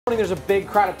There's a big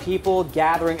crowd of people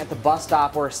gathering at the bus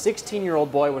stop where a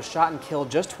 16-year-old boy was shot and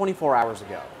killed just 24 hours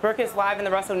ago. Brooke is live in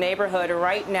the Russell neighborhood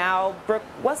right now. Brooke,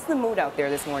 what's the mood out there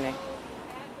this morning?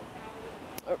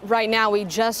 Right now, we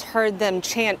just heard them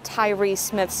chant Tyree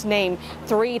Smith's name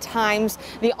 3 times.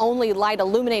 The only light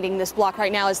illuminating this block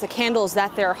right now is the candles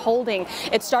that they're holding.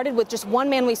 It started with just one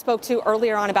man we spoke to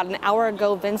earlier on about an hour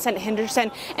ago, Vincent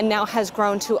Henderson, and now has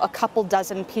grown to a couple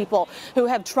dozen people who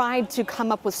have tried to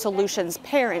come up with solutions.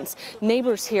 Parents,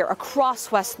 neighbors here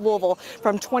across West Louisville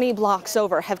from 20 blocks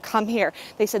over have come here.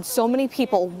 They said so many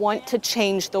people want to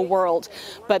change the world,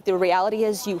 but the reality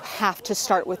is you have to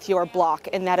start with your block,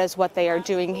 and that is what they are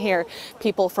doing here.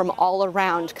 People from all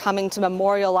around coming to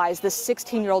memorialize this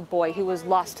 16-year-old boy who was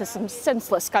lost to some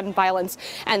senseless gun violence,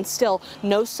 and still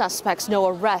no suspects, no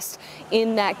arrests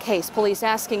in that case. Police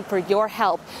asking for your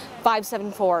help.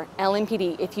 574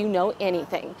 LMPD if you know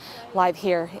anything. Live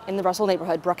here in the Russell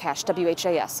neighborhood, Brooke Hash,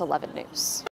 WHAS 11 News.